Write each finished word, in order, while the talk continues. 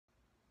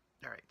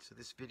Alright, so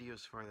this video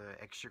is for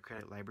the extra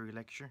credit library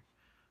lecture.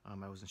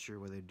 I wasn't sure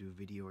whether to do a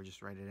video or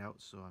just write it out,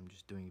 so I'm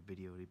just doing a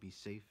video to be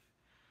safe.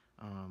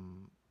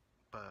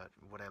 But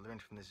what I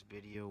learned from this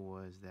video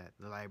was that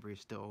the library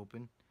is still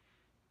open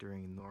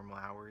during normal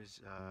hours.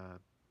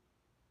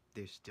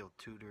 There's still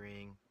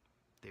tutoring,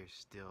 there's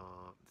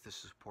still the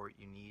support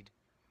you need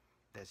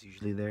that's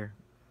usually there.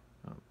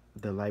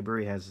 The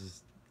library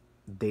has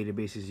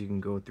databases you can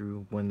go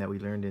through. One that we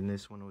learned in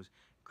this one was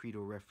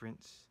Credo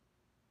Reference,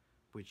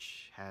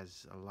 which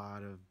has a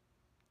lot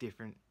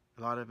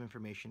of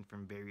information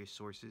from various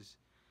sources.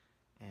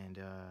 And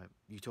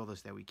you told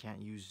us that we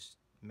can't use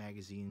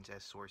magazines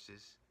as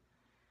sources.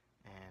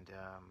 And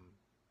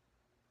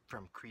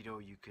from Credo,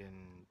 you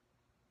can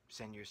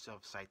send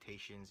yourself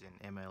citations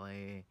in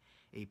MLA,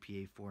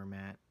 APA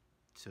format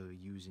to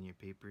use in your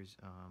papers.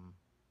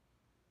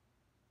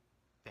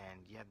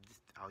 And yeah,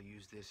 I'll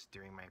use this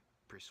during my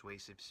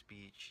persuasive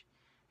speech,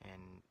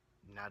 and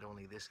not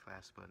only this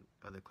class, but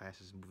other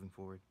classes moving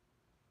forward.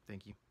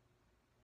 Thank you.